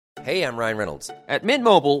Hey, I'm Ryan Reynolds. At Mint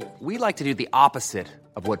Mobile, we like to do the opposite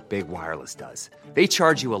of what Big Wireless does. They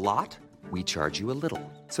charge you a lot, we charge you a little.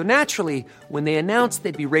 So naturally, when they announced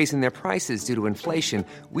they'd be raising their prices due to inflation,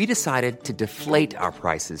 we decided to deflate our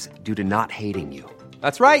prices due to not hating you.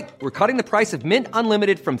 That's right. We're cutting the price of Mint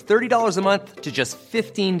Unlimited from $30 a month to just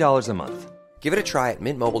 $15 a month. Give it a try at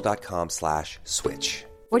mintmobile.com/switch.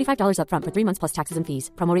 $45 up front for 3 months plus taxes and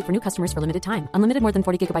fees. Promo rate for new customers for limited time. Unlimited more than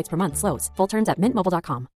 40 gigabytes per month. Slows full terms at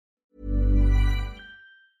mintmobile.com.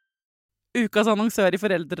 Ukas annonsør i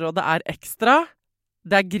Foreldrerådet Ekstra.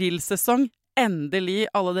 Det grillsesong. Endelig,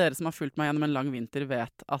 alle dere som har fulgt meg gjennom en lang vinter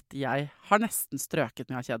vet at jeg har nesten strøket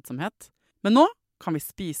med av kjedsomhet. Men nå kan vi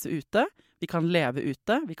spise ute, vi kan leve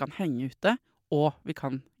ute, vi kan henge ute, og vi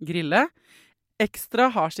kan grille. Ekstra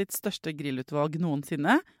har sitt største grillutvalg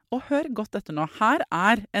noensinne, og hør godt etter nå. Her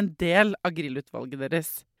en del av grillutvalget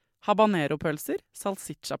deres. Habanero-pølser,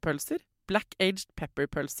 salsiccia-pølser, black-aged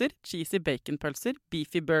pepper-pølser, cheesy bacon-pølser,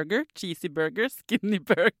 beefy burger, cheesy burger, skinny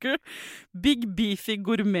burger, big beefy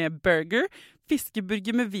gourmet-burger,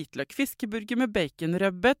 fiskeburger med hvitløk, fiskeburger med bacon,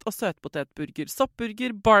 rødbet og søtpotetburger,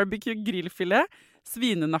 soppburger, barbecue, grillfilet,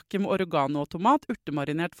 svinenakke med oregano og tomat,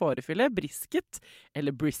 urtemarinert fårefilet, brisket,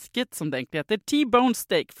 eller brisket som det egentlig heter, T-bone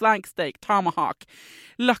steak, flank steak, tomahawk,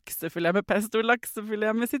 laksefilet med pesto,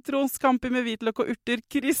 laksefilet med sitron, scampi med hvitløk og urter,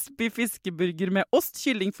 crispy fiskeburger med ost,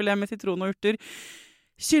 kyllingfilet med sitron og urter,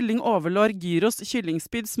 kylling overlår, gyros,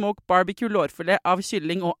 kyllingspyd, smoke, barbecue, lårfilet av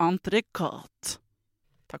kylling og entrecôte.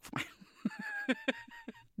 Takk for meg.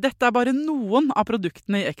 Dette bare noen av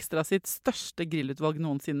produktene i Ekstra sitt største grillutvalg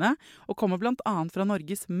noensinne, og kommer blant annet fra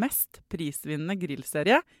Norges mest prisvinnende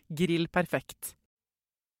grillserie, Grill Perfekt.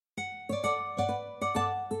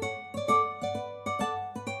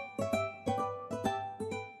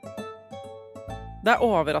 Det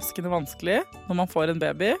overraskende vanskelig når man får en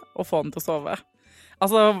baby og får den til å sove.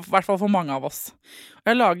 Altså, i hvert fall for mange av oss. Jeg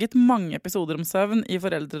har laget mange episoder om søvn i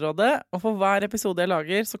Foreldrerådet, og for hver episode jeg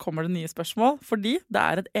lager så kommer det nye spørsmål, fordi det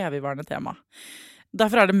et evigvarende tema.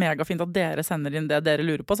 Derfor det megafint at dere sender inn det dere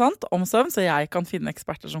lurer på, sant, om søvn, så jeg kan finne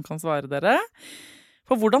eksperter som kan svare dere.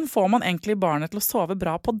 For hvordan får man egentlig barnet til å sove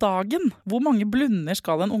bra på dagen? Hvor mange blunder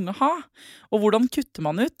skal en unge ha? Og hvordan kutter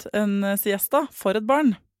man ut en siesta for et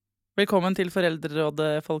barn? Velkommen til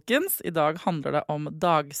Foreldrerådet, folkens. I dag handler det om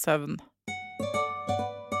dagsøvn.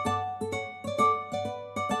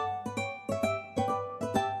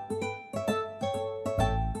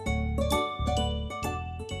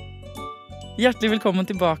 Hjertelig velkommen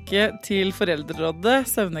tilbake til Foreldrerådet,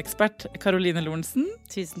 søvnekspert Caroline Lorentzen.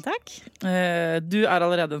 Tusen takk. Du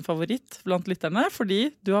allerede en favoritt blant lytterne,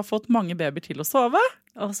 fordi du har fått mange babyer til å sove.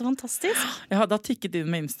 Å, så fantastisk. Jeg har da tikket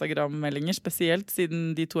inn med Instagram-meldinger, spesielt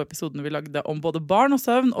siden de 2 episodene vi lagde om både barn og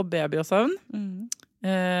søvn og baby og søvn.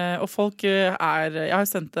 Og folk jeg har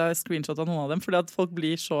sendt deg screenshot av noen av dem, fordi at folk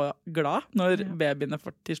blir så glad når babyene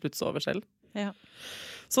til slutt sover selv. Ja.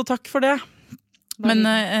 Så takk for det. Men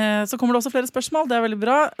så kommer det også flere spørsmål, det veldig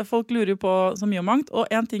bra. Folk lurer jo på så mye og mangt. Og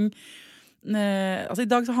en ting, altså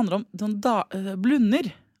i dag så handler det om blunder,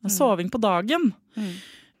 soving på dagen.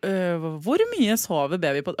 Hvor mye sover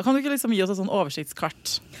baby på? Kan du ikke liksom gi oss et sånn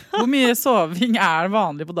oversiktskart? Hvor mye soving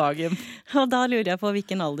vanlig på dagen? Og da lurer jeg på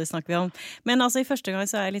hvilken alder snakker vi om. Men altså i første gang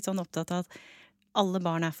så jeg litt sånn opptatt av at alle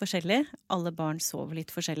barn forskjellige, alle barn sover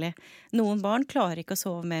litt forskjellig. Noen barn klarer ikke å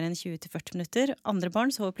sove mer enn 20-40 minutter, andre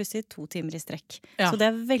barn sover plutselig 2 timer i strekk. Ja. Så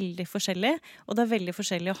det veldig forskjellig, og det veldig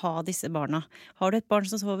forskjellig å ha disse barna. Har du et barn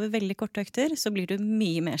som sover veldig korte økter, så blir du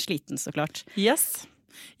mye mer sliten, så klart. Yes.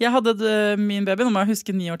 Jeg hadde min baby, nå må jeg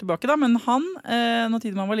huske 9 år tilbake da, men han, når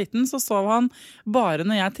tiden han var liten, så sov han bare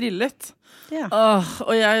når jeg trillet. Ja.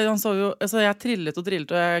 Og han sov jo, altså jeg trillet, og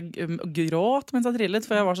jeg gråt mens jeg trillet,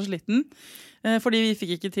 for jeg var så sliten. Fordi vi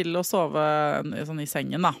fikk ikke til å sove sånn i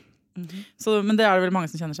sengen da. Så, men det det vel mange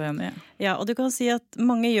som kjenner seg igjen i. Ja, og du kan si at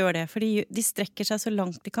mange gjør det, fordi de strekker seg så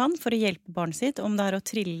langt de kan for å hjelpe barnet sitt, om det å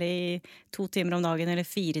trille i 2 timer om dagen, eller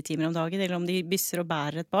 4 timer om dagen, eller om de bysser og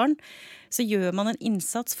bærer et barn, så gjør man en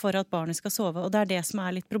innsats for at barnet skal sove, og det det som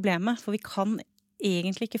litt problemet, for vi kan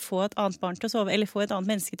egentlig ikke få et annet barn til å sove, eller få et annet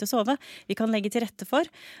menneske til å sove. Vi kan legge til rette for.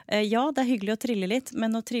 Ja, det hyggelig å trille litt,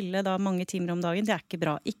 men å trille da mange timer om dagen, det ikke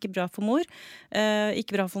bra. Ikke bra for mor.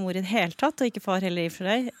 Ikke bra for mor i det hele tatt, og ikke far heller i for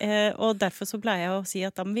deg. Og derfor så pleier jeg å si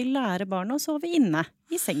at da må vi lære barnet å sove inne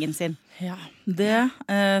i sengen sin. Ja, det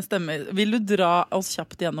stemmer. Vil du dra oss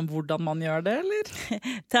kjapt gjennom hvordan man gjør det, eller?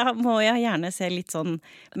 Da må jeg gjerne se litt sånn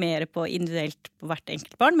mer på individuelt på hvert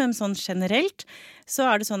enkelt barn, men sånn generelt så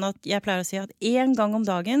det sånn at jeg pleier å si at 1 gang om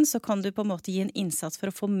dagen så kan du på en måte gi en innsats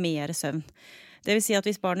for å få mer søvn. Det vil si at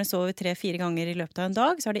hvis barnet sover 3-4 ganger i løpet av en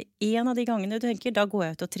dag, så er det en av de gangene du tenker, da går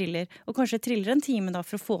jeg ut og triller. Og kanskje triller en time da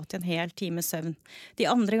for å få til en hel time søvn. De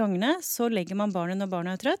andre gangene så legger man barnet når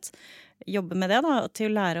barnet er trøtt, jobbe med det da,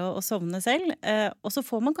 til å lære å sovne selv, og så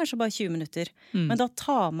får man kanskje bare 20 minutter. Men da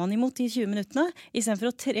tar man imot de 20 minuttene, i stedet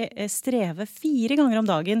for å streve 4 ganger om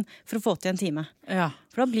dagen for å få til en time. Ja.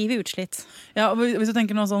 For da blir vi utslitt. Ja, og hvis du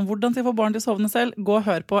tenker noe sånn, hvordan skal jeg få barn til å sovne selv? Gå og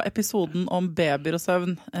hør på episoden om babyer og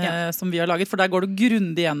søvn som vi har laget, for der går du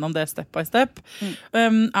grundig gjennom det step by step.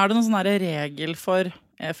 Er det noen sånn her regel for,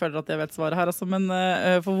 jeg føler at jeg vet svaret her, altså, men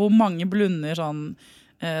for hvor mange blunder sånn,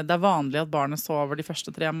 det er vanlig at barnet sover de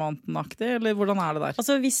første 3 månedene aktig, eller hvordan er det der?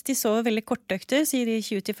 Altså hvis de sover veldig korte økter, sier de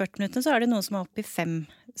 20-40 minutter, så er det noen som er oppe i 5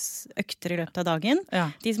 økter i løpet av dagen.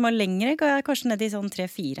 Ja. De som har lengre, er kanskje ned i sånn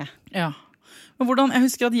 3-4. Ja. Men hvordan, jeg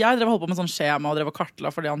husker at jeg drev holdt på med sånn skjema og drev og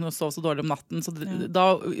kartla fordi han sov så dårlig om natten, så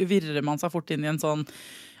da virrer man seg fort inn i en sånn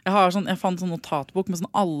jeg fant en sånn notatbok med sånn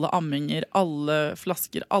alle amminger, alle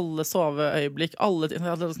flasker, alle soveøyeblikk, jeg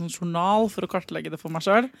hadde en sånn journal for å kartlegge det for meg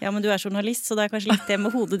selv. Ja, men du er journalist, så det er kanskje litt det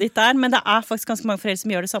med hodet ditt der, men det er faktisk ganske mange foreldre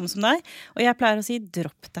som gjør det samme som deg, og jeg pleier å si,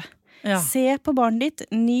 dropp det. Ja. Se på barnet ditt,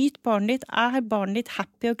 nyt barnet ditt, er barnet ditt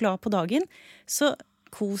happy og glad på dagen, så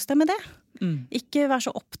kos deg med det. Ikke vær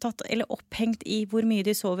så opptatt eller opphengt i hvor mye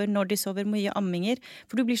de sover, når de sover, mye amminger,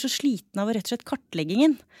 for du blir så sliten av rett og slett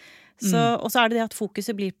kartleggingen. Og så er det at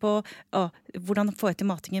fokuset blir på hvordan får jeg til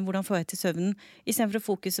matingen, hvordan får jeg til søvnen, i stedet for å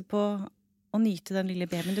fokuset på å nyte den lille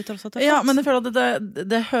babyen du tross alt har fått. Ja, men jeg føler at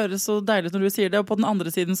det høres så deilig når du sier det, og på den andre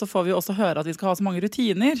siden så får vi også høre at vi skal ha så mange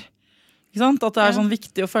rutiner. Ikke sant? At det er sånn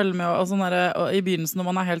viktig å følge med, og i begynnelsen når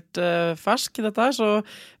man er helt fersk i dette her, så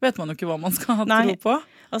vet man jo ikke hva man skal tro på.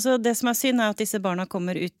 Altså det som er synd er at disse barna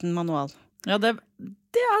kommer uten manual. Ja, det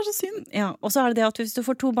er så synd. Ja, og så er det at hvis du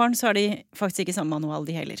får 2 barn, så er de faktisk ikke samme manual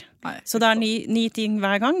de heller. Nei, så det er ny ting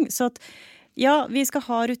hver gang. Så at, ja, vi skal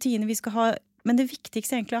ha rutiner, men det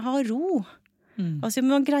viktigste egentlig er å ha ro. Altså, om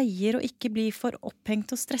man greier å ikke bli for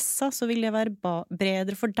opphengt og stressa, så vil det være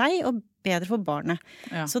bedre for deg og bedre for barnet.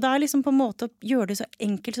 Ja. Så det er liksom på en måte å gjøre det så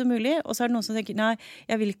enkelt som mulig, og så er det noen som tenker, nei,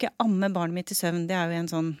 jeg vil ikke amme barnet mitt til søvn. Det er jo en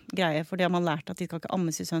sånn greie, for det har man lært at de skal ikke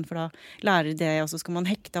ammes i søvn, for da lærer de det, og så skal man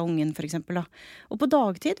hekte av ungen, for eksempel. Da. Og på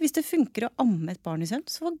dagtid, hvis det funker å amme et barn i søvn,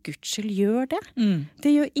 så for Guds skyld gjør det.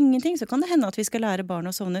 Det gjør ingenting. Så kan det hende at vi skal lære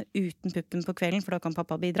barnet å sovne uten puppen på kvelden, for da kan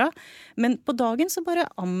pappa bidra. Men på dagen så bare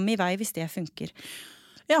amme i vei hvis det funker.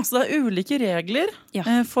 Ja, så det er ulike regler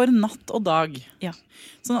for natt og dag. Ja.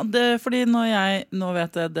 Sånn fordi nå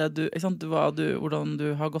vet jeg hvordan du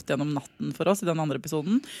har gått gjennom natten for oss i den andre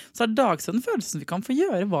episoden, så er dagsøvn følelsen vi kan få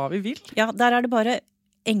gjøre hva vi vil. Ja, der er det bare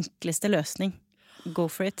enkleste løsning. Go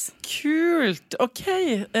for it. Kult, ok.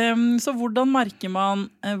 Så hvordan merker man,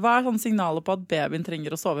 hva er sånne signaler på at babyen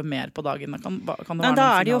trenger å sove mer på dagen? Kan det være noen da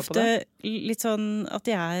er de signaler ofte litt sånn at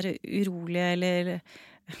de er urolige, eller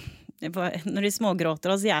når de smågråter,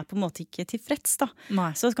 altså de er på en måte ikke tilfreds da. Nei.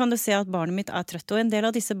 Så kan du se at barnet mitt er trøtt, og en del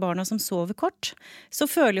av disse barna som sover kort, så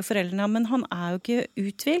føler jo foreldrene, men han er jo ikke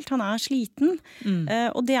uthvilt, han er sliten,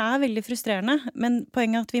 og det er veldig frustrerende, men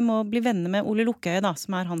poenget er at vi må bli venner med Ole Lukkøye da,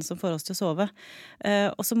 som er han som får oss til å sove,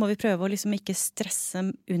 og så må vi prøve å liksom ikke stresse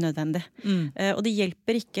unødvendig. Og det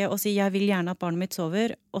hjelper ikke å si, jeg vil gjerne at barnet mitt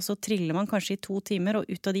sover, og så triller man kanskje i 2 timer, og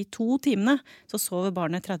ut av de 2 timene, så sover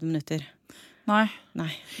barnet 30 minutter. Nei.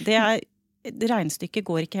 Regnestykket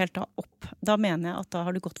går ikke helt da opp. Da mener jeg at da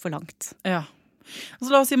har du gått for langt. Ja. Altså,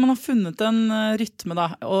 la oss si man har funnet en rytme da,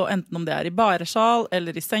 og enten om det er i baresjal,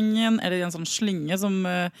 eller i sengen, eller i en sånn slynge, sånn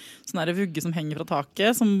vugge som henger fra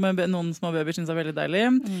taket, som noen små babyer synes er veldig deilig,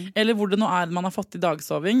 eller hvor det nå er man har fått i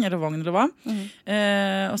dagsoving, eller vogn eller hva.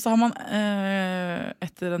 Og så har man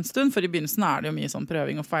etter en stund, for i begynnelsen er det jo mye sånn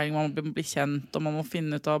prøving og feiling, man må bli kjent, og man må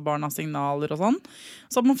finne ut av barnas signaler og sånn.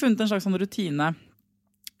 Så har man funnet en slags sånn rutine.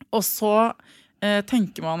 Og så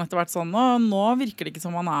tenker man etter hvert sånn, nå virker det ikke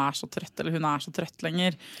som han er så trøtt, eller hun er så trøtt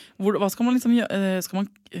lenger. Hva skal man liksom gjøre? Skal man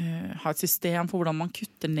ha et system for hvordan man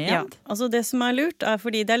kutter ned? Ja, altså det som er lurt er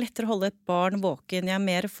fordi det er lettere å holde et barn våken. Jeg er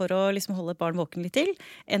mer for å liksom holde et barn våken litt til,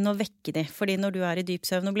 enn å vekke det. Fordi når du er i dyp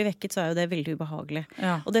søvn og blir vekket, så er jo det veldig ubehagelig.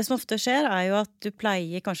 Ja. Og det som ofte skjer er jo at du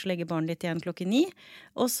pleier kanskje å legge barnet ditt igjen 9:00,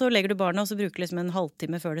 og så legger du barnet, og så bruker liksom en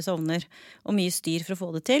halvtime før det sovner, og mye styr for å få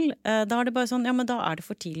det til. Da er det bare sånn, ja, men da er det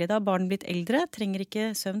for tidlig. Da er barnet blitt eldre, trenger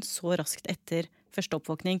ikke søvn så raskt etter første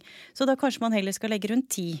oppvåkning. Så da kanskje man heller skal legge rundt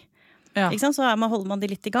 10. Ja. Ikke sant? Så holder man det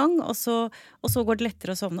litt i gang, og så går det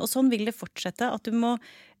lettere å sovne. Og sånn vil det fortsette, at du må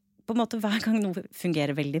på en måte hver gang noe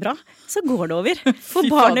fungerer veldig bra, så går det over. For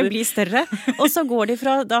barnet blir større. Og så går de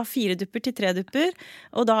fra da 4 dupper til 3 dupper,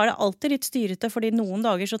 og da det alltid litt styrete, fordi noen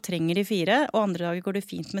dager så trenger de 4, og andre dager går det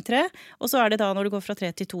fint med 3. Og så det da når du går fra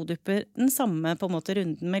 3 til 2 dupper, den samme på en måte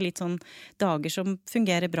runden med litt sånn dager som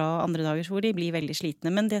fungerer bra, andre dager hvor de blir veldig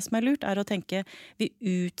slitne. Men det som lurt å tenke, vi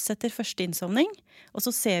utsetter første innsovning, og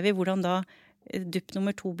så ser vi hvordan da dupp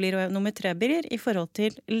nummer 2 blir og nummer 3 blir i forhold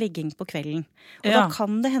til legging på kvelden. Og da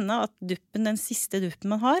kan det hende at den siste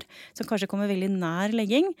duppen man har, som kanskje kommer veldig nær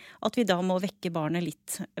legging, at vi da må vekke barnet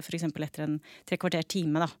litt, for eksempel etter en 3/4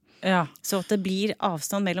 time da. Ja. Så at det blir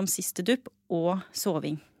avstand mellom siste dupp og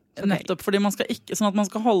soving. Nettopp, fordi man skal ikke, sånn at man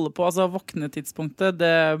skal holde på, altså våknetidspunktet,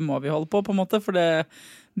 det må vi holde på en måte, for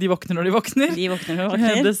de våkner når de våkner. De våkner når de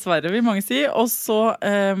våkner. Dessverre vil mange si. Og så,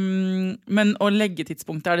 men å legge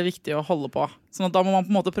tidspunktet det viktig å holde på. Sånn at da må man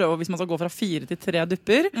på en måte prøve, hvis man skal gå fra 4 til 3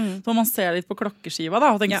 dupper, så må man se litt på klokkeskiva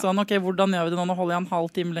da, og tenke sånn, ok, hvordan gjør vi det nå? Nå holder jeg en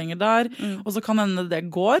halv time lenger der. Og så kan hende det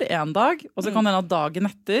går en dag, og så kan hende at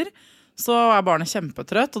dagen etter, så barnet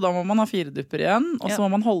kjempetrøtt, og da må man ha 4 dupper igjen, og så må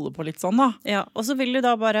man holde på litt sånn da. Ja, og så vil du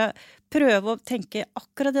da bare prøve å tenke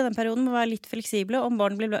akkurat i den perioden, må være litt fleksible. Om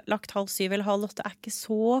barnet blir lagt 7:30 eller 7:30 ikke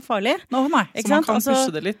så farlig. Nei, så man kan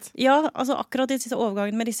pushe det litt. Ja, altså akkurat i disse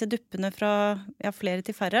overgangene med disse duppene fra flere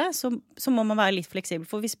til færre, så må man være litt fleksibel.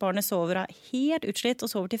 For hvis barnet sover helt utslitt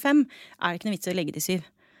og sover til 5, det ikke noe vits å legge til 7.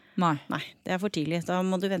 Nei, det for tidlig. Da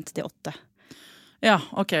må du vente til 8. Ja,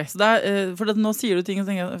 ok. Så for nå sier du ting, jeg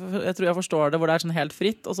tror jeg forstår det, hvor det sånn helt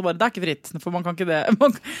fritt, og så bare, det ikke fritt, for man kan ikke det.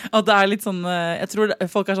 At det litt sånn, jeg tror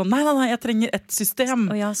folk sånn, nei, jeg trenger et system.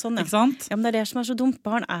 Ja, sånn, ja. Ikke sant? Ja, men det det som så dumt.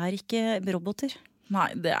 Barn ikke roboter.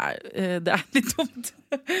 Nei, det litt dumt.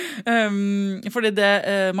 Fordi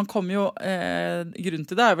man kommer jo, grunnen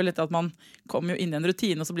til det vel litt at man kommer jo inn i en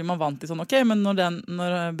rutine, og så blir man vant til sånn, ok, men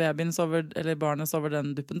når babyen sover, eller barnet sover den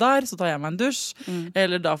duppen der, så tar jeg meg en dusj,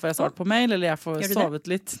 eller da får jeg svart på mail, eller jeg får sovet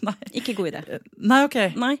litt. Nei. Ikke god idé. Nei, ok.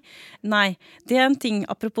 Nei, det en ting,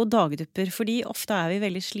 apropos dagdupper, fordi ofte vi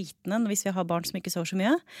veldig slitne hvis vi har barn som ikke sover så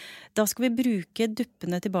mye. Da skal vi bruke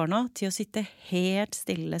duppene til barna til å sitte helt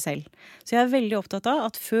stille selv. Så jeg veldig opptatt av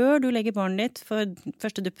at før du legger barnet ditt for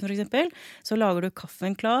første duppen for eksempel, så lager du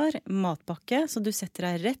kaffen klar, matpakke, så du setter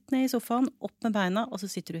deg rett ned i sofaen, opp med beina, og så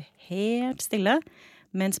sitter du helt stille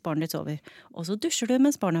mens barnet ditt sover. Og så dusjer du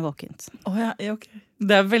mens barnet våkent. Ja, ok.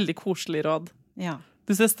 Det veldig koselig råd. Ja.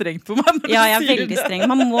 Du ser strengt på meg når du sier det. Ja, jeg veldig streng.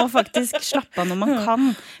 Man må faktisk slappe av når man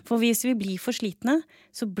kan. For hvis vi blir for slitne,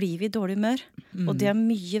 så blir vi i dårlig humør. Og det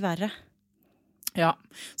mye verre. Ja,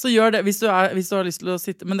 så gjør det hvis du har lyst til å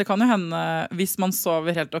sitte, men det kan jo hende hvis man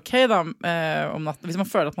sover helt ok da, om natten, hvis man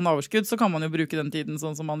føler at man har overskudd, så kan man jo bruke den tiden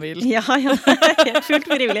sånn som man vil. Ja, helt fullt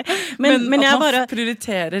frivillig. Men at jeg man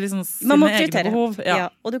prioriterer liksom sine egne behov.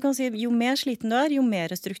 Ja, og du kan si, jo mer sliten du jo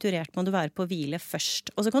mer strukturert må du være på å hvile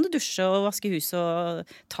først. Og så kan du dusje og vaske huset og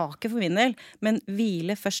taket for min del, men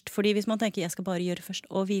hvile først, fordi hvis man tenker jeg skal bare gjøre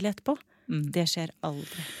først og hvile etterpå, det skjer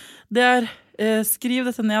aldri. Det skriv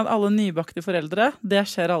dette ned, alle nybakte foreldre. Det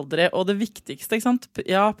skjer aldri. Og det viktigste, ikke sant?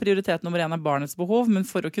 Ja, prioritet nummer 1 barnets behov, men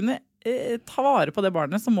for å kunne ta vare på det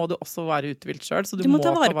barnet, så må du også være uthvilt selv. Så du må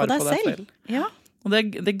ta vare på deg selv. Ja. Og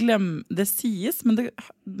det sies, men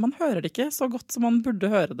man hører det ikke så godt som man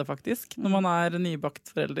burde høre det faktisk, når man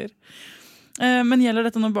nybakt forelder. Men gjelder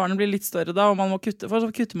dette når barnet blir litt større da, og man må kutte, for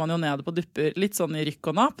så kutter man jo ned på dupper, litt sånn i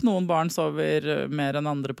rykk og napp. Noen barn sover mer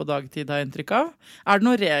enn andre på dagtid, har jeg inntrykk av. Det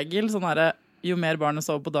noen regel, sånn jo mer barnet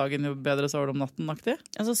sover på dagen, jo bedre sover det om natten-aktig?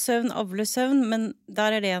 Altså søvn avler søvn, men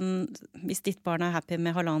der det hvis ditt barn happy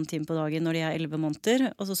med 1,5 time på dagen når de 11 måneder,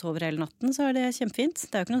 og så sover hele natten, så det kjempefint.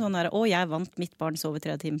 Det jo ikke noe sånn jeg vant, mitt barn sover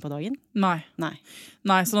 3 timer på dagen. Nei,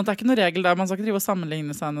 sånn at det ikke noe regel der. Man skal ikke drive og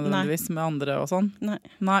sammenligne seg nødvendigvis med andre og sånn.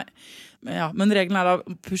 Nei. Ja, men regelen da,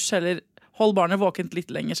 push eller hold barnet våkent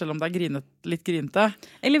litt lenger, selv om det litt grinete.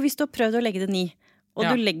 Eller hvis du har prøvd å legge det 9, og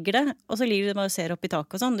du legger det, og så ligger det bare og ser opp i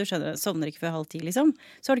taket og sånn, du skjønner, sovner ikke før 9:30 liksom,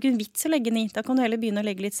 så har du ikke en vits å legge 9, da kan du heller begynne å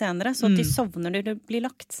legge litt senere, så at de sovner når det blir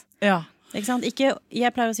lagt. Ja. Ikke sant?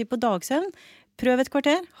 Jeg pleier å si på dagsøvn, prøv et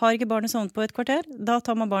kvarter, har ikke barnet sovnet på et kvarter, da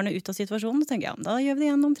tar man barnet ut av situasjonen, og tenker da gjør vi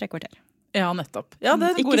det igjen om 3 kvarter. Ja, nettopp. Ja,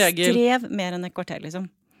 det en god regel. Ikke strev mer enn et kvarter, liksom.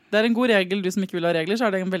 Det en god regel, du som ikke vil ha regler, så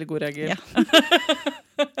det en veldig god regel. Ja.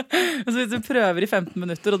 Så hvis du prøver i 15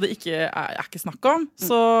 minutter, og det ikke ikke snakk om,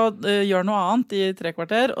 så gjør noe annet i 3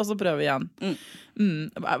 kvarter, og så prøv igjen.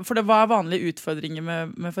 For det var vanlige utfordringer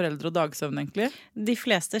med foreldre og dagsøvn, egentlig? De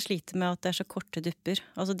fleste sliter med at det så korte dupper.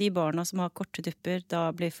 Altså de barna som har korte dupper, da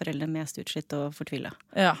blir foreldre mest utslitt og fortvillet.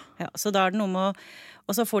 Ja. Så da det noe med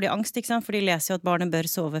Og så får de angst, ikke sant? For de leser jo at barnet bør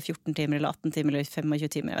sove 14 timer, eller 18 timer, eller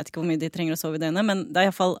 25 timer. Jeg vet ikke hvor mye de trenger å sove i døgnet, men det er i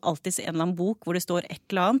hvert fall alltid en eller annen bok hvor det står et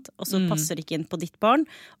eller annet, og så passer det ikke inn på ditt barn,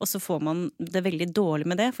 og så får man det veldig dårlig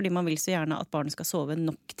med det, fordi man vil så gjerne at barnet skal sove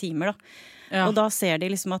nok timer, da. Ja. Og da ser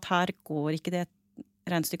de liksom at her går ikke det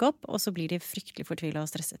regnstykket opp, og så blir de fryktelig fortvilet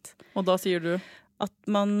og stresset. Og da sier du? At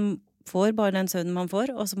man får bare den søvnen man får,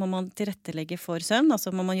 og så må man tilrettelegge for søvn, altså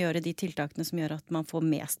må man gjøre de tiltakene som gjør at man får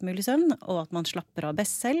mest mulig søvn, og at man slapper av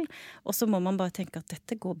best selv, og så må man bare tenke at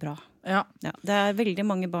dette går bra. Ja. Ja, det er veldig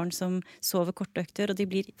mange barn som sover korte økter, og de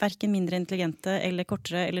blir hverken mindre intelligente eller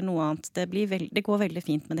kortere eller noe annet. Det går veldig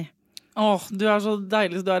fint med de. Åh, du er så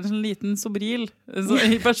deilig, du er en sånn liten sobril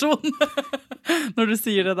i person når du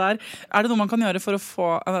sier det der. Er det noe man kan gjøre for å få,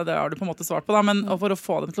 det har du på en måte svart på da, men for å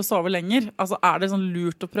få dem til å sove lenger? Altså er det sånn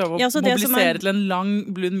lurt å prøve å mobilisere til en lang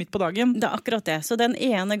blund midt på dagen? Det er akkurat det. Så den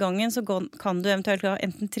ene gangen så kan du eventuelt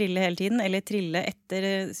enten trille hele tiden, eller trille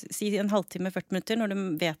etter si en halvtime, 40 minutter, når du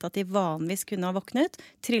vet at de vanligvis kunne ha våknet.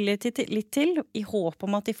 Trille litt til, i håp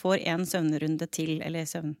om at de får en søvnrunde til, eller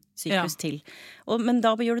søvnsyklus til. Men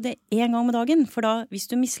da gjør du det en gang med dagen, for da, hvis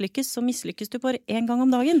du mislykkes, så mislykkes du bare en gang om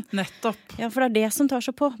dagen. Nettopp. Ja, for det er det som tar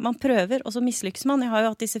seg på. Man prøver, og så mislykkes man. Jeg har jo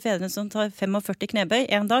hatt disse fedrene som tar 45 knebøy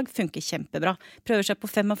en dag, funker kjempebra. Prøver seg på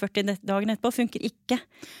 45 dagen etterpå, funker ikke.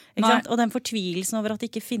 Ikke sant? Og den fortvilelsen over at de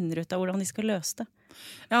ikke finner ut av hvordan de skal løse det.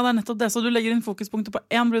 Ja, det er nettopp det. Så du legger inn fokuspunktet på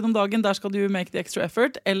en blund om dagen, der skal du make the extra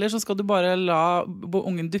effort, eller så skal du bare la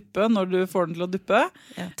ungen duppe når du får den til å duppe.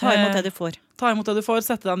 Ja, ta imot det du får. Ta imot det du får,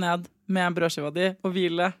 sette deg ned med brødskiva di og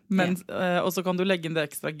hvile, og så kan du legge inn det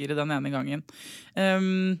ekstra giret den ene gangen.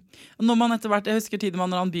 Når man etter hvert, jeg husker tiden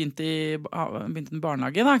når han begynte i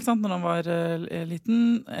barnehagen, ikke sant? Når han var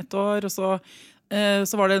liten, 1 år, og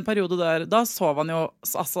så var det en periode der, da sov han jo,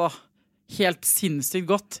 altså, helt sinnssykt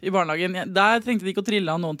godt i barnehagen. Der trengte de ikke å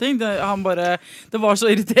trille av noen ting. Det var så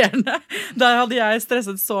irriterende. Der hadde jeg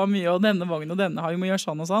stresset så mye, og denne vognen og denne må gjøre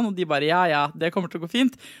sånn og sånn, og de bare, ja, det kommer til å gå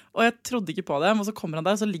fint. Og jeg trodde ikke på dem, og så kommer han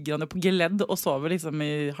der, og så ligger han jo på geledd og sover liksom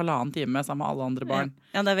i 1,5 time sammen med alle andre barn.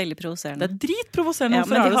 Ja, det er veldig provoserende. Det er dritprovoserende. Ja,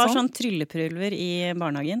 men de har sånn tryllepulver i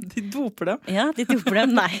barnehagen. De doper dem. Ja, de doper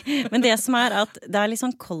dem, nei. Men det som er at det er litt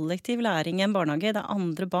sånn kollektiv læring i en barnehage. Det er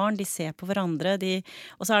andre barn, de ser på hverandre,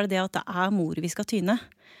 og så er det at det er mor vi skal tyne.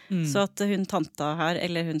 Så at hun tanta her,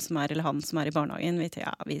 eller han som er i barnehagen,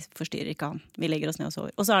 vi forstyrrer ikke han. Vi legger oss ned og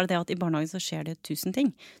sover. Og så er det at i barnehagen så skjer det 1000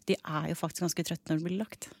 ting. De er jo faktisk ganske trøtte når det blir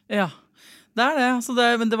lagt. Ja, det er det. Altså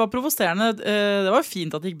men det var provoserende. Det var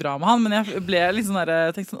fint at det gikk bra med han, men jeg ble litt sånn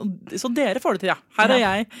der, tenkte sånn, så dere får det til, ja. Her er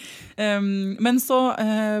jeg. Men så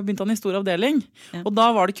begynte han i stor avdeling, og da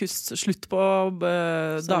var det slutt på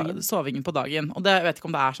sovingen på dagen. Og det, jeg vet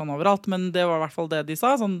ikke om det er sånn overalt, men det var i hvert fall det de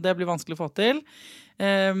sa. Sånn, det blir vanskelig å få til.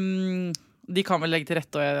 De kan vel legge til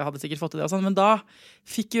rette, og jeg hadde sikkert fått til det og sånn, men da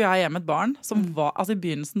fikk jo jeg hjem et barn som var, altså i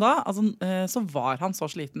begynnelsen da, så var han så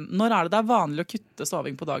sliten. Når er det vanlig å kutte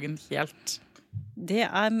soving på dagen helt? Det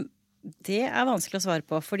er vanskelig å svare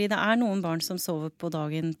på, fordi det er noen barn som sover på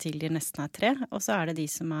dagen til de nesten er 3, og så er det de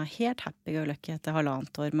som er helt happy og lucky etter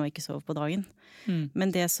 1,5 år med å ikke sove på dagen. Men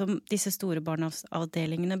det som disse store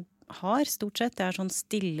barneavdelingene har stort sett, det er sånn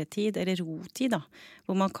stilletid eller rotid da,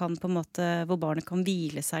 hvor man kan på en måte, hvor barnet kan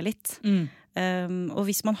hvile seg litt. Og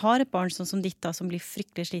hvis man har et barn sånn som ditt da, som blir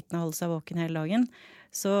fryktelig sliten og holder seg våken hele dagen,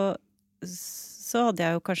 så hadde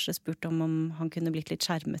jeg jo kanskje spurt om han kunne blitt litt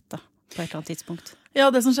skjermet da, på et eller annet tidspunkt. Ja,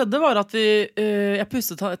 det som skjedde var at jeg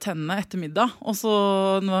pusset tennene etter middag, og så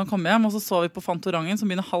når han kom hjem, og så sov vi på Fantorangen som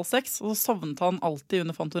begynner 5:30, og så sovnet han alltid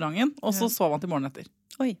under Fantorangen, og så sov han til morgenen etter.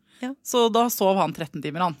 Oi, ja. Så da sov han 13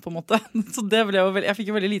 timer han, på en måte. Så det ble jo jeg fikk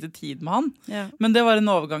jo veldig lite tid med han. Ja. Men det var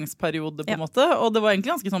en overgangsperiode, på en måte. Og det var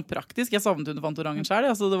egentlig ganske sånn praktisk. Jeg sovnet under Fantorangen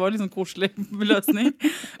selv, altså det var litt sånn koselig løsning.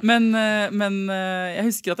 Men jeg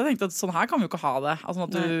husker at jeg tenkte at sånn her kan vi jo ikke ha det. Altså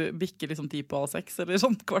at du bikker liksom 5:10, eller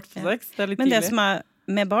sånn 5:15. Det er litt tidlig. Men det som er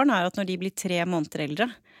med barn er at når de blir 3 måneder eldre,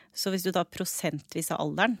 så hvis du tar prosentvis av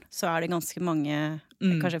alderen, så er det ganske mange,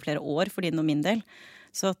 kanskje flere år for din og min del.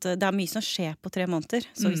 Så at det er mye som skjer på 3 måneder.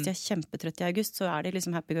 Så hvis de er kjempetrøtte i august, så er de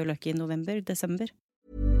liksom happy-go-lucky i november, desember.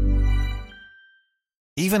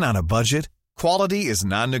 Even on a budget, quality is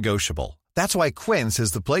non-negotiable. That's why Quince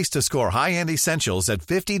is the place to score high-end essentials at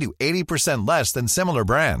 50 to 80% less than similar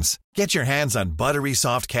brands. Get your hands on buttery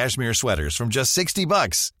soft cashmere sweaters from just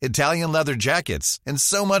 $60, Italian leather jackets, and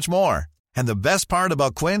so much more. And the best part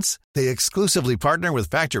about Quince, they exclusively partner with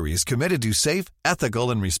factories committed to safe,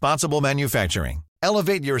 ethical, and responsible manufacturing.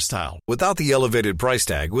 Elevate your style without the elevated price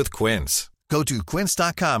tag with Quince. Go to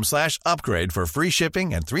quince.com/upgrade for free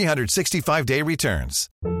shipping and 365-day returns.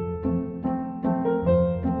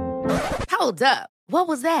 Hold up. What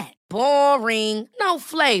was that? Boring. No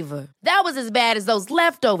flavor. That was as bad as those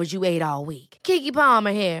leftovers you ate all week. Keke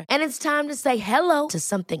Palmer here, and it's time to say hello to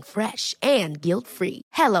something fresh and guilt-free.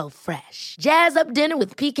 Hello Fresh. Jazz up dinner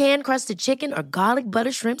with pecan-crusted chicken or garlic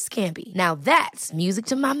butter shrimp scampi. Now that's music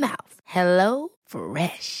to my mouth. Hello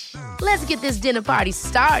Fresh. Let's get this dinner party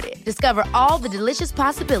started. Discover all the delicious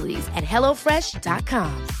possibilities at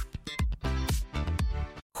hellofresh.com.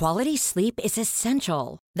 Quality sleep is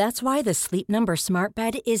essential. That's why the Sleep Number Smart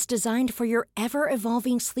Bed is designed for your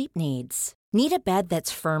ever-evolving sleep needs. Need a bed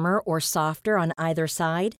that's firmer or softer on either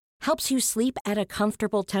side? Helps you sleep at a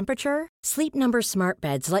comfortable temperature? Sleep Number Smart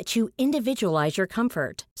Beds let you individualize your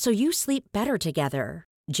comfort, so you sleep better together.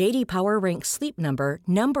 J.D. Power ranks Sleep Number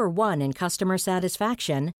 #1 in customer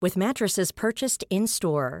satisfaction with mattresses purchased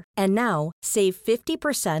in-store. And now, save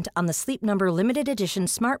 50% on the Sleep Number Limited Edition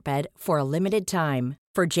Smart Bed for a limited time.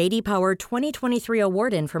 For J.D. Power 2023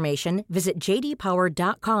 award information, visit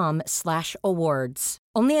jdpower.com/awards.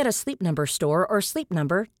 Only at a Sleep Number store or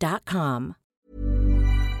sleepnumber.com.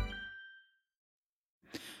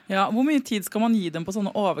 Ja, hvor mye tid skal man gi dem på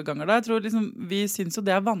sånne overganger da? Jeg tror liksom, vi synes jo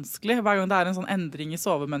det er vanskelig. Hver gang det er en sånn endring i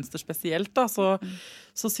sovemønster spesielt da, så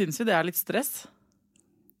synes vi det er litt stress.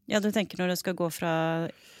 Ja, du tenker når det skal gå fra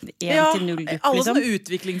 1 til 0 grupp, alle liksom? sånne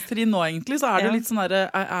utviklingstrinn nå egentlig, så er det litt sånn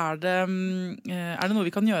der, er det noe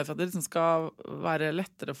vi kan gjøre for at det liksom skal være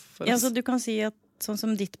lettere for oss? Ja, så du kan si at sånn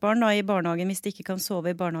som ditt barn da, i barnehagen, hvis de ikke kan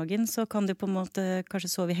sove i barnehagen, så kan du på en måte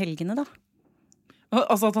kanskje sove i helgene da.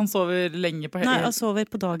 Altså at han sover lenge på helgene? Nei, han sover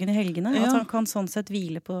på dagen i helgene. Ja. At han kan sånn sett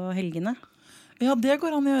hvile på helgene. Ja, det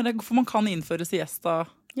går an å gjøre, for man kan innføre siesta.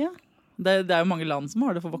 Ja. Det er jo mange land som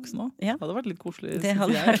har det for voksne også. Ja. Det hadde vært litt koselig. Det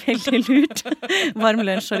hadde vært veldig lurt. Varm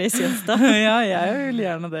lunsj og litt siesta. Ja, jeg vil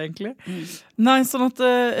gjerne det egentlig. Nei, sånn at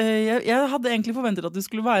jeg hadde egentlig forventet at du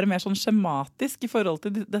skulle være mer sånn skjematisk i forhold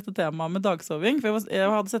til dette temaet med dagsoving. For jeg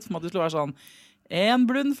hadde sett for meg at du skulle være sånn 1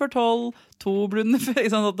 blund før 12, 2 blunder før,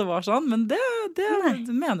 sånn at det var sånn. Men det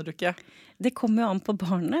mener du ikke. Det kommer jo an på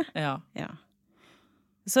barnet. Ja.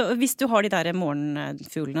 Så hvis du har de der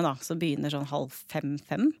morgenfuglene da, som begynner sånn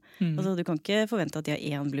 4:30-5, altså du kan ikke forvente at de har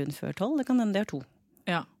 1 blund før 12, det kan hende de har 2.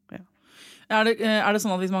 Ja. Er det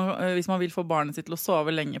sånn at hvis man vil få barnet sitt til å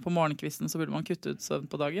sove lenge på morgenkvisten, så burde man kutte ut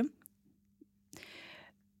søvn på dagen?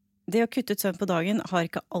 Det å kutte ut søvn på dagen har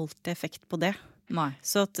ikke alltid effekt på det. Nei.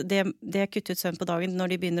 Så at det kutte ut søvn på dagen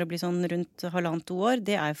når de begynner å bli sånn rundt 1,5–2 år,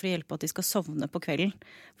 det er for å hjelpe at de skal sovne på kvelden.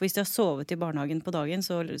 For hvis de har sovet i barnehagen på dagen,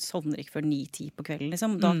 så sovner de ikke før 9–10 på kvelden.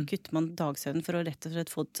 Liksom. Da kutter man dagsøvnen for å rett og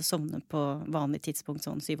slett få det til å sovne på vanlig tidspunkt,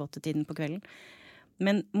 sånn 7–8-tiden på kvelden.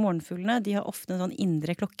 Men morgenfuglene, de har ofte en sånn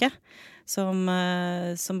indre klokke som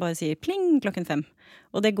bare sier pling klokken 5.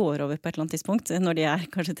 Og det går over på et eller annet tidspunkt når de er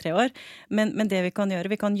kanskje 3 år. Men det vi kan gjøre,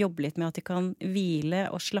 vi kan jobbe litt med at de kan hvile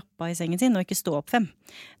og slappe av i sengen sin og ikke stå opp 5.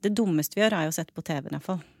 Det dummeste vi gjør er å sette på TV i hvert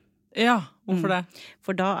fall. Ja, hvorfor det?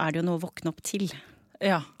 For da er det jo noe å våkne opp til.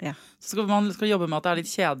 Ja. Så man skal jobbe med at det er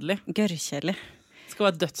litt kjedelig. Gørrkjedelig. Det skal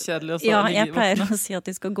være dødskjedelig å stå Ja, jeg pleier å si at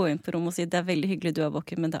de skal gå inn på rom og si det er veldig hyggelig du er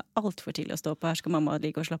våken, men det er alt for tidlig å stå på. Her skal mamma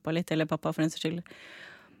ligge og slappe av litt, eller pappa for en saks skyld.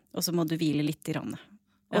 Og så må du hvile litt i randet.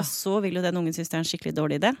 Og så vil jo den ungen synes det er en skikkelig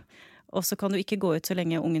dårlig idé. Og så kan du ikke gå ut så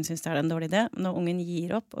lenge ungen synes det er en dårlig idé. Når ungen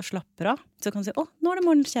gir opp og slapper av, så kan du si, nå er det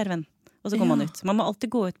morgen, kjære venn. Og så går man ut. Man må alltid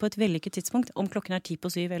gå ut på et vellykket tidspunkt, om klokken er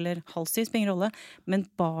 6:50 eller 6:30, spiller ingen rolle. Men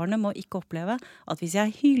barnet må ikke oppleve at hvis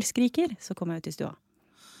jeg hylskriker, så kommer jeg ut i stua.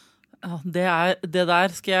 Ja, det der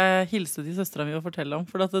skal jeg hilse til søstera mi og fortelle om,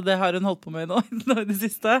 for det har hun holdt på med nå i det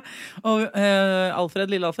siste. Og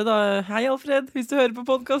lille Alfred, hei Alfred, hvis du hører på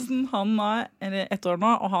podcasten, han er 1 år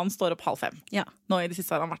nå, og han står opp 4:30. Ja. Nå i det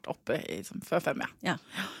siste har han vært oppe før 5, ja.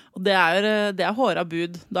 Og det er hårda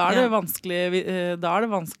bud. Da er det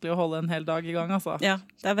vanskelig å holde en hel dag i gang, altså. Ja,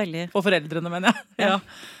 det er veldig... For foreldrene, mener jeg. Ja.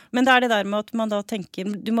 Men det er det der med at man da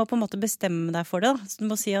tenker, du må på en måte bestemme deg for det. Da. Så du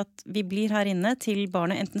må si at vi blir her inne til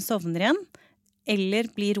barnet enten sovner igjen,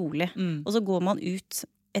 eller blir rolig. Og så går man ut,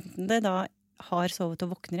 enten det da har sovet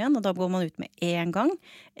og våkner igjen, og da går man ut med en gang,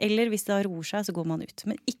 eller hvis det da roer seg, så går man ut.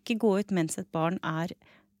 Men ikke gå ut mens et barn er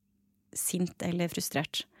sint eller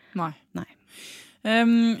frustrert. Nei.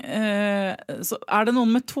 Så er det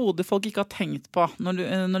noen metoder folk ikke har tenkt på når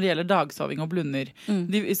det gjelder dagsoving og blunder?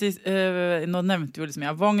 Nå nevnte vi jo liksom,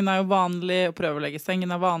 vogn er jo vanlig, å prøve å legge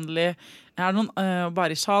sengen er vanlig. Er det noen,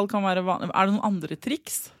 bare i sjal kan være vanlig. Er det noen andre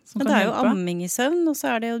triks som kan hjelpe? Det er jo amming i søvn, og så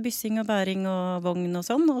er det jo byssing og bæring og vogn og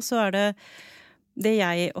sånn, og så er det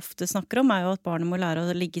jeg ofte snakker om er jo at barnet må lære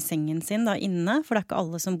å ligge i sengen sin da inne, for det er ikke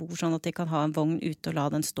alle som bor sånn at de kan ha en vogn ute og la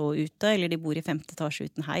den stå ute, eller de bor i 5. etasje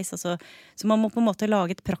uten heis. Altså, så man må på en måte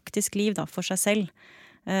lage et praktisk liv da, for seg selv.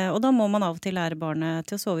 Og da må man av og til lære barnet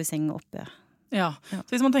til å sove i sengen oppe Ja, så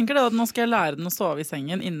hvis man tenker det, at nå skal jeg lære den å sove i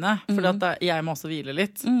sengen inne, fordi at jeg må også hvile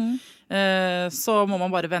litt, så må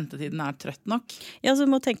man bare vente til den trøtt nok. Ja, så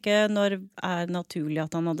du må tenke når naturlig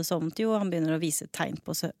at han hadde sovnet jo, han begynner å vise tegn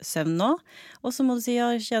på søvn nå, og så må du si,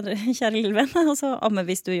 ja, kjære lille venn, og så amme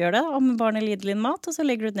hvis du gjør det, amme barnet lidelig mat, og så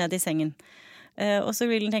legger du det ned i sengen. Og så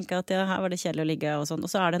vil den tenke at ja, her var det kjedelig å ligge og sånn, og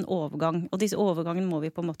så det en overgang, og disse overgangene må vi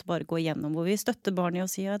på en måte bare gå igjennom, hvor vi støtter barnet og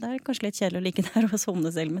sier, ja, det kanskje litt kjedelig å ligge der og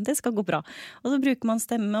sovne selv, men det skal gå bra. Og så bruker man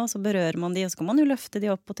stemme, og så berører man de, og så kan man jo løfte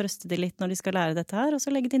de opp og trøste de litt når de skal lære dette her, og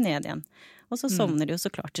så legge de ned igjen. Og så sovner de jo så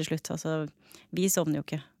klart til slutt, altså vi sovner jo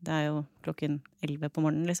ikke, det jo 11 på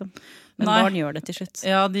morgenen liksom, men barn gjør det til slutt.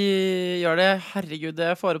 Ja, de gjør det, herregud,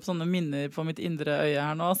 jeg får opp sånne minner på mitt indre øye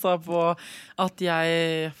her nå, så på at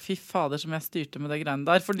fy fader som jeg styrte med det greiene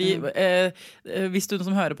der, fordi hvis du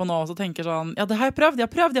som hører på nå også tenker sånn, ja det har jeg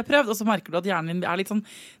prøvd, og så merker du at hjernen din litt sånn,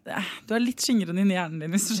 du litt skingrende inn i hjernen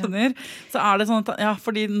din, hvis du skjønner, så det sånn at, ja,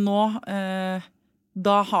 fordi nå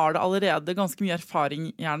da har du allerede ganske mye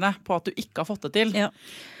erfaring gjerne på at du ikke har fått det til. Ja.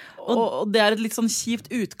 Og det et litt sånn kjipt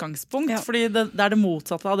utgangspunkt, fordi det det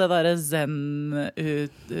motsatte av det der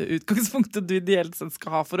zen-utgangspunktet du ideelt sett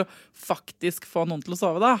skal ha for å faktisk få noen til å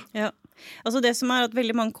sove da. Ja. Altså det som at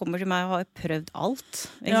veldig mange kommer til meg og har prøvd alt,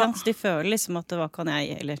 ikke sant? Så de føler liksom at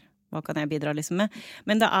hva kan jeg bidra liksom med?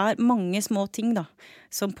 Men det mange små ting da,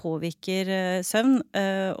 som påvirker søvn,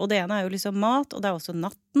 og det ene jo liksom mat, og det også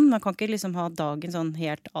natten. Man kan ikke liksom ha dagen sånn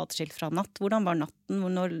helt atskilt fra natt. Hvordan var natten?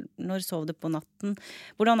 Når sov du på natten?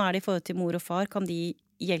 Hvordan det i forhold til mor og far? Kan de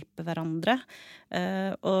hjelpe hverandre?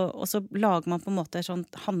 Og så lager man på en måte en sånn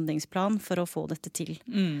handlingsplan for å få dette til.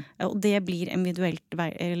 Og det blir individuelt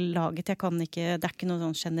laget. Det ikke noe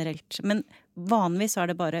sånn generelt. Men vanligvis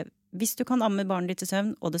det bare hvis du kan amme barnet ditt til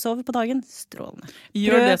søvn, og det sover på dagen, strålende.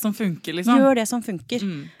 Gjør det som funker, liksom. Gjør det som funker.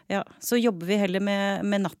 Ja, så jobber vi heller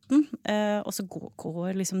med natten, og så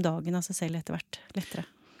går liksom dagen av seg selv etter hvert lettere.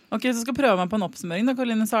 Ok, så skal jeg prøve meg på en oppsummering da,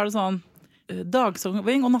 Karoline, så det sånn,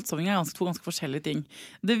 dagsoving og nattsoving to ganske forskjellige ting.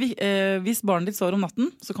 Hvis barnet ditt sover om natten,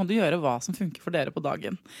 så kan du gjøre hva som funker for dere på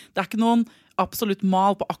dagen. Det ikke noen absolutt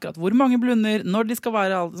mal på akkurat hvor mange blunder, når de skal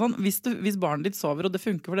være, alt sånn. Hvis barnet ditt sover og det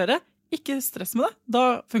funker for dere, ikke stress med det,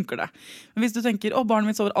 da funker det. Men hvis du tenker,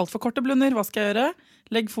 barnet mitt sover alt for korte blunder, hva skal jeg gjøre?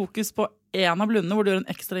 Legg fokus på en av blundene hvor du gjør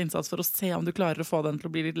en ekstra innsats for å se om du klarer å få den til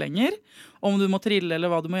å bli litt lenger. Om du må trille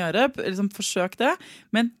eller hva du må gjøre, liksom forsøk det.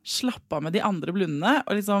 Men slapp av med de andre blundene,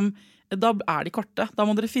 og liksom da de korte. Da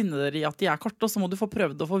må dere finne dere i at de korte, og så må du få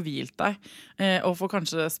prøvd å få hvilt deg. Og få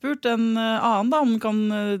kanskje spurt en annen da, om du kan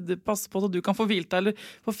passe på at du kan få hvilt deg, eller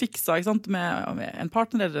få fiksa, ikke sant, med en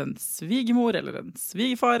partner, eller en svigermor, eller en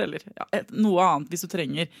svigerfar, eller noe annet hvis du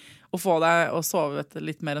trenger å få deg å sove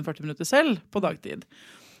litt mer enn 40 minutter selv på dagtid.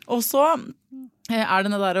 Og så det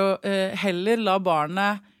det der å heller la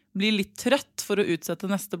barnet bli litt trøtt for å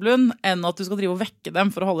utsette neste blund, enn at du skal drive og vekke dem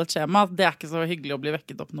for å holde et skjema. Det ikke så hyggelig å bli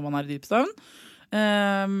vekket opp når man i dyp søvn.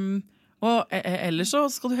 Og ellers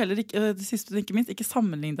så skal du heller ikke, det siste ikke minst, ikke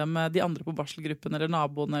sammenligne dem med de andre på barselgruppen, eller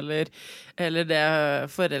naboen, eller det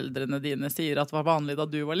foreldrene dine sier at var vanlig da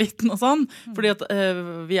du var liten og sånn. Fordi at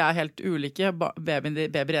vi helt ulike,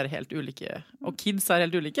 babyer helt ulike, og kids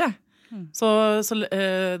helt ulike. Så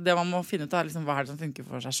det man må finne ut liksom, hva det som funker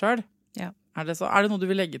for seg selv. Ja. Det det noe du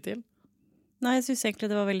vil legge til? Nei, jeg synes egentlig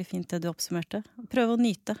det var veldig fint det du oppsummerte. Prøv å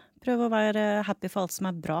nyte. Prøv å være happy for alt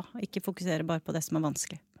som bra. Ikke fokusere bare på det som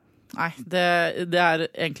vanskelig. Nei, det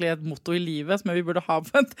egentlig et motto i livet som vi burde ha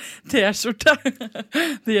på en t-skjorte.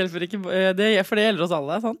 Det hjelper ikke, for det gjelder oss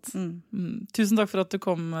alle, sant? Tusen takk for at du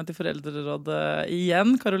kom til Foreldrerådet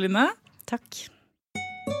igjen, Karoline. Takk.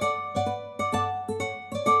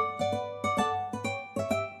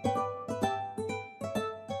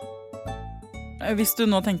 Hvis du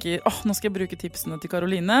nå tenker, nå skal jeg bruke tipsene til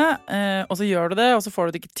Karoline, og så gjør du det, og så får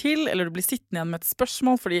du det ikke til, eller du blir sittende igjen med et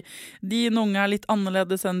spørsmål, fordi din unge litt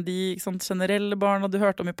annerledes enn de generelle barna du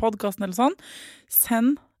hørte om i podcasten eller sånn,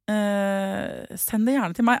 send det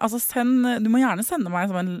gjerne til meg. Altså du må gjerne sende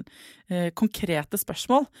meg som en konkrete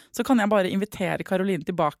spørsmål, så kan jeg bare invitere Karoline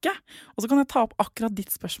tilbake, og så kan jeg ta opp akkurat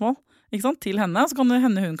ditt spørsmål, ikke sant, til henne, så kan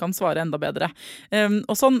hun kan svare enda bedre.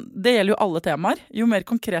 Og sånn, det gjelder jo alle temaer. Jo mer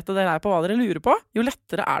konkrete dere på hva dere lurer på, jo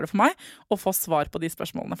lettere det for meg å få svar på de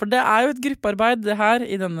spørsmålene. For det jo et gruppearbeid det her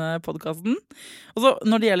i denne podcasten. Og så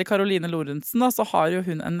når det gjelder Karoline Lorentzen, da, så har jo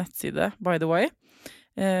hun en nettside, by the way.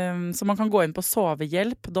 Så man kan gå inn på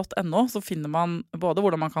sovehjelp.no, så finner man både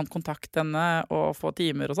hvordan man kan kontakte henne og få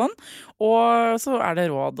timer og sånn, og så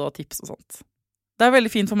det råd og tips og sånt. Det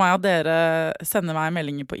veldig fint for meg at dere sender meg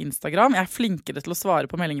meldinger på Instagram. Jeg flinkere til å svare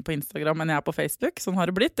på meldinger på Instagram enn jeg på Facebook. Sånn har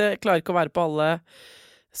det blitt. Jeg klarer ikke å være på alle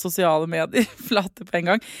sosiale medier flater på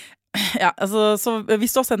en gang. Ja, altså, så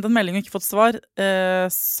hvis du har sendt en melding og ikke fått svar,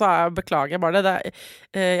 så beklager jeg bare det.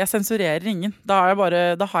 Jeg sensurerer ingen. Da har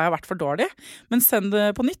jeg vært for dårlig. Men send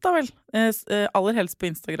det på nytt da vel. Aller helst på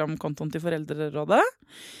Instagram-kontoen til Foreldrerådet.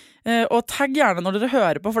 Og tagg gjerne når dere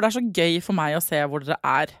hører på, for det er så gøy for meg å se hvor dere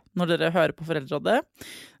er når dere hører på Foreldrerådet.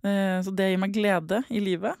 Så det gir meg glede i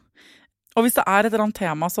livet. Og hvis det er et eller annet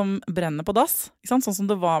tema som brenner på dass, ikke sant? Sånn som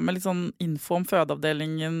det var med litt sånn info om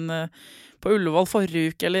fødeavdelingen på Ullevål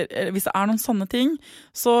forrige uke, eller hvis det er noen sånne ting,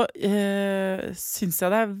 så synes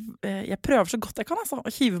jeg jeg prøver så godt jeg kan, altså,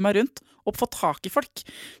 å hive meg rundt og få tak i folk.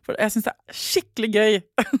 For jeg synes det er skikkelig gøy.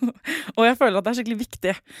 Og jeg føler at det er skikkelig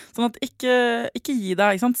viktig. Sånn at ikke gi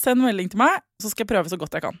deg, ikke sant? Send melding til meg, så skal jeg prøve så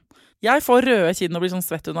godt jeg kan. Jeg får røde kinn og blir sånn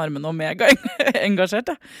svett under armene og mega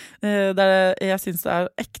engasjert. Jeg synes det er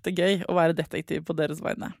ekte gøy å være detektiv på deres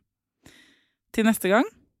vegne. Til neste gang,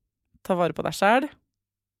 ta vare på deg selv,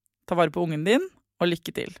 ta vare på ungen din, og lykke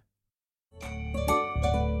til.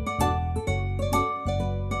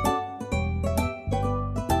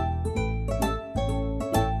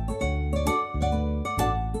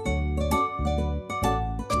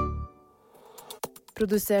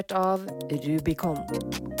 Produsert av Rubicon.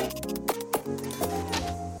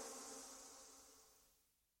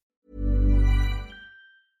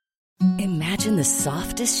 Imagine the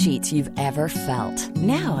softest sheets you've ever felt.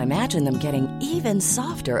 Now imagine them getting even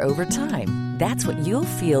softer over time. That's what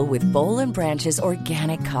you'll feel with Boll & Branch's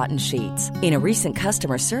organic cotton sheets. In a recent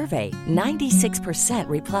customer survey, 96%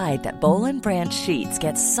 replied that Boll & Branch sheets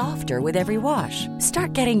get softer with every wash.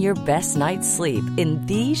 Start getting your best night's sleep in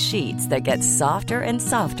these sheets that get softer and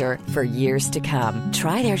softer for years to come.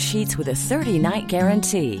 Try their sheets with a 30-night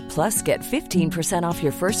guarantee. Plus, get 15% off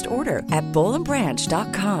your first order at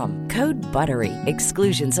BollandBranch.com. Code BUTTERY.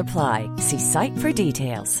 Exclusions apply. See site for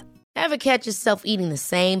details. Ever catch yourself eating the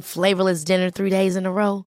same flavorless dinner 3 days in a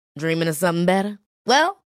row? Dreaming of something better?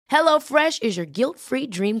 Well, HelloFresh is your guilt-free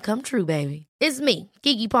dream come true, baby. It's me,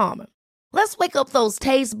 Keke Palmer. Let's wake up those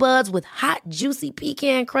taste buds with hot, juicy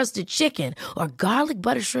pecan-crusted chicken or garlic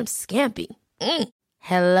butter shrimp scampi.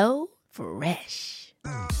 Hello Fresh.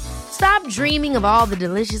 Stop dreaming of all the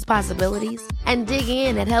delicious possibilities and dig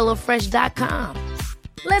in at HelloFresh.com.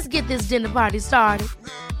 Let's get this dinner party started.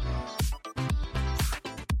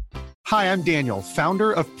 Hi, I'm Daniel,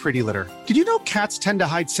 founder of Pretty Litter. Did you know cats tend to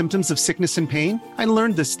hide symptoms of sickness and pain? I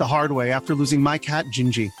learned this the hard way after losing my cat,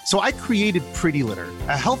 Gingy. So I created Pretty Litter,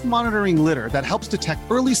 a health monitoring litter that helps detect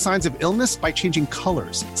early signs of illness by changing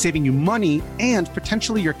colors, saving you money and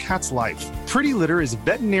potentially your cat's life. Pretty Litter is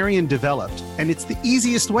veterinarian developed, and it's the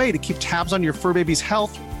easiest way to keep tabs on your fur baby's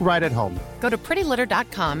health right at home. Go to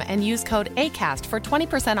prettylitter.com and use code ACAST for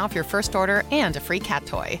 20% off your first order and a free cat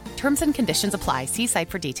toy. Terms and conditions apply. See site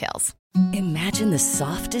for details. Imagine the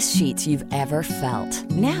softest sheets you've ever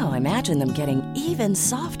felt. Now imagine them getting even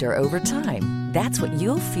softer over time. That's what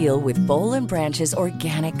you'll feel with Boll & Branch's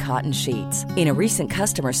organic cotton sheets. In a recent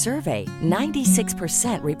customer survey,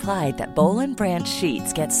 96% replied that Boll & Branch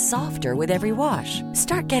sheets get softer with every wash.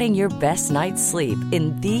 Start getting your best night's sleep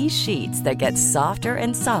in these sheets that get softer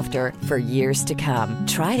and softer for years to come.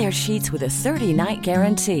 Try their sheets with a 30-night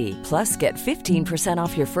guarantee. Plus, get 15%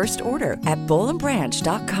 off your first order at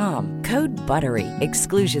BollandBranch.com. Code BUTTERY.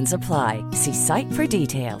 Exclusions apply. See site for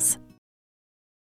details.